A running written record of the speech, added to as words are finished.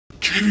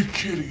Kitty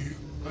Kitty,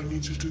 I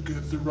need you to get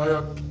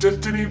Zehryia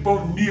Destiny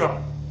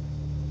Bonilla.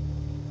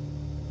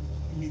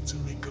 We need to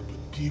make up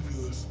a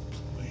devious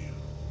plan.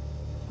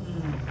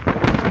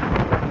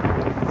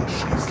 When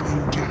she's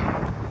laying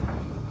down,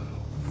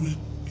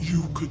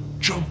 you could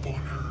jump on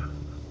her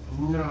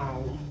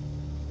now,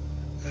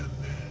 and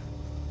then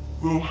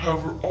we'll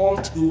have her all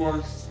to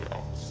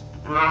ourselves.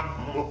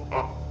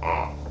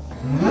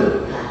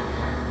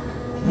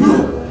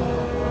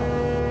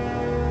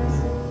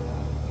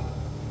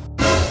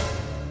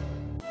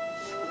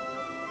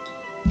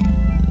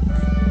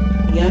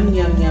 Yum,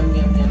 yum, yum,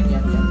 yum, yum,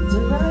 yum, yum.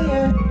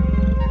 Zehryia.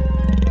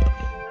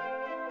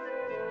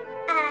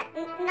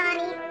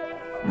 Nani,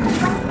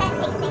 what's that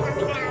big thing on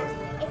the ground?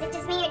 Is it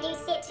just me or do you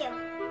see it too?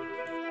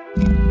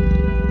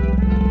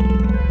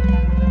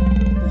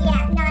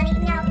 Yeah, Nani,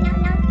 no,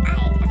 I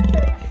ate a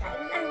food.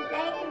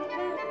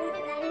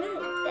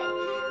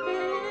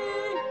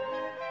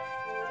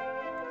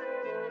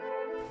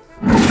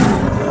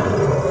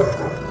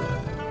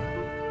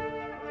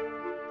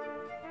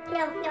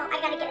 No, I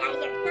gotta get out of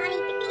here. Nani,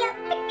 pick me up!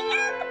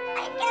 I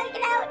gotta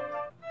get out!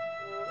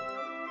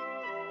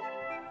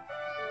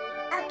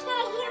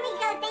 Okay, here we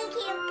go, thank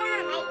you.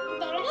 God,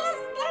 there it is,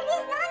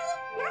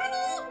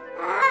 Nani!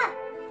 Ah!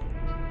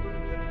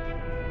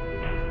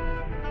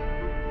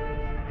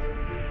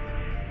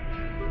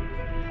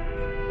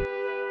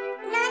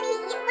 Nani,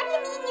 what do you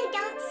mean you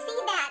don't see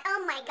that? Oh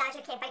my gosh,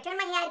 okay, if I turn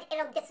my head,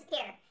 it'll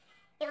disappear.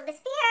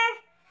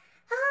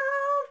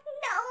 Oh,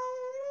 no!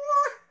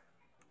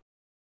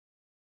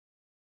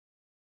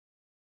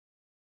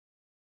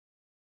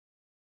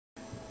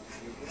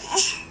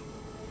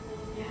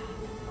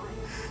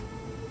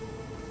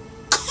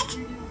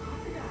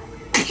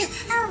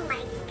 Oh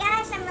my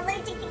gosh, I'm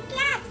allergic to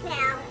cats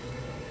now.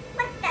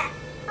 What the?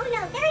 Oh no,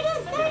 there it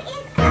is.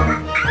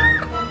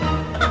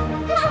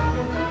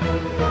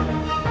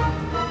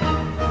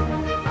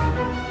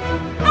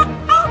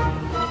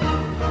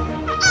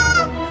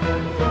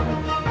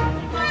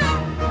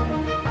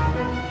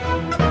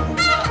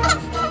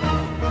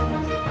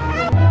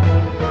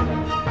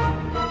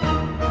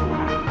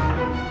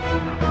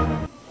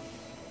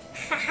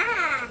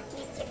 Haha,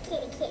 Mr.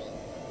 Kitty.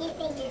 You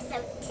think you're so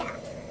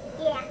tough.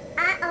 Yeah, I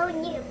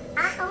own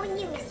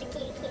you, Mr.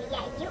 Kitty.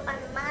 Yeah, you are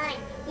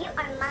mine. You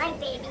are mine,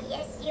 baby.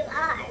 Yes, you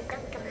are.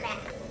 Don't come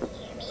back. You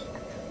hear me?